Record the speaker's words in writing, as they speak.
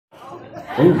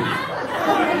Ooh. 3-1.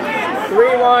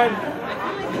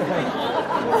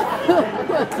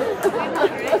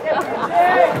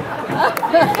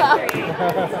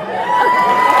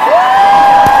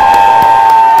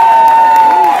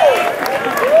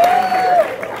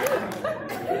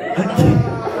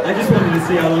 I just wanted to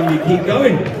see how long you keep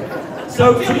going.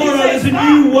 So tomorrow there's a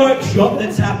new workshop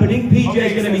that's happening.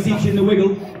 PJ's going to be teaching the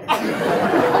wiggle.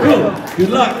 Cool. Good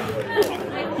luck.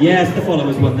 Yes, the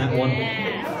followers won that one.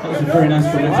 That was a very nice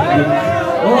dramatic win.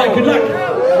 All right, good luck.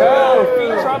 Go,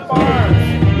 feet trump arms.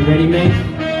 You ready, mate?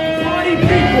 Party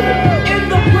people in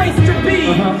the place to be.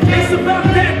 It's about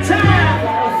that time.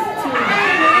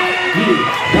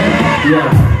 Yeah,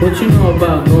 what you know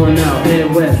about going out,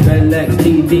 head west, red legs,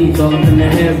 TVs, all up in the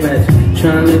headrest.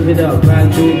 Tryna live it up,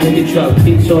 ride through in the truck,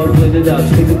 feet all split it up,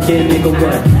 stick a kid, nigga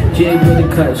wet. Jig with a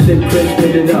cut, slip crisp,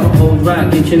 split it up, hold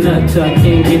rock, get your nut tuck,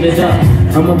 can't get it up.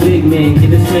 I'm a big man, get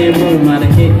this man room, I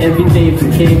done hit everything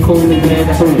from Cancun to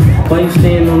Cancun. Why you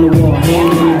stand on the wall,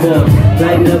 hand on the ball,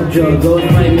 lighting up drugs, always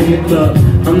fighting in the club.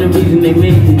 I'm the reason they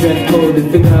made the dress code, to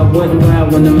figure out what and why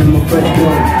when I'm in my fresh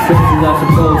clothes. Dresses I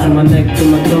suppose, from my neck to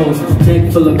my toes, neck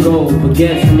full of gold,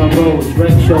 baguettes on my rolls,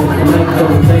 wreck shows, collect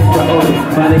those, extra O's,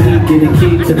 by the heat, get a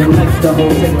key to the next to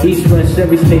hold. East, west,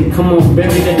 every state, come on, bury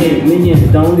the head, minions,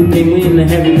 the only thing we in the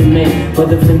heavy to make,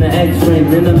 but if in the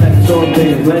X-ring, intellect's all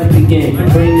big, let's begin,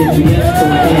 bring the GS to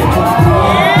an end.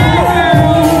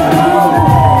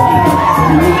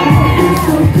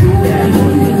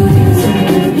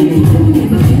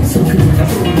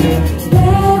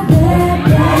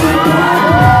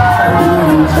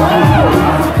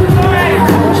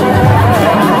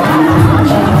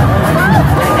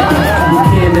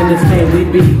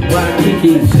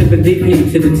 Sipping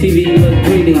DP to the TV, look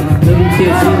 3D. Little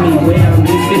kids see me way out in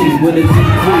DC with a Z3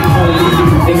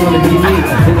 they wanna be me.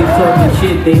 They get talking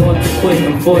shit, they ought to quit.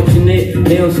 Unfortunate,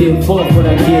 they don't see a fault what I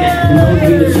get. And those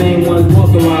be the same ones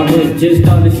walking while I with. Just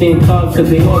started seeing cars cause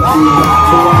they auction me.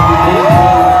 So I did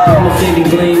I'm a city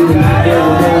gleam and I deal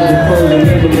with hoes and pros and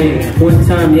Maybelline. One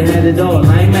time you had it all. I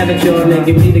ain't mad at y'all, now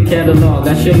give me the catalog.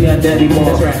 I show you how daddy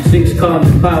ball. 6 cars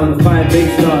and power and 5 big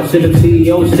stars. Sit up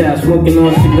CEO style, smoking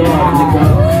on cigars.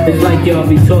 Nigga. It's like y'all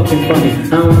be talking funny. I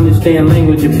don't understand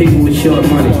language of people with short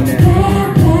money.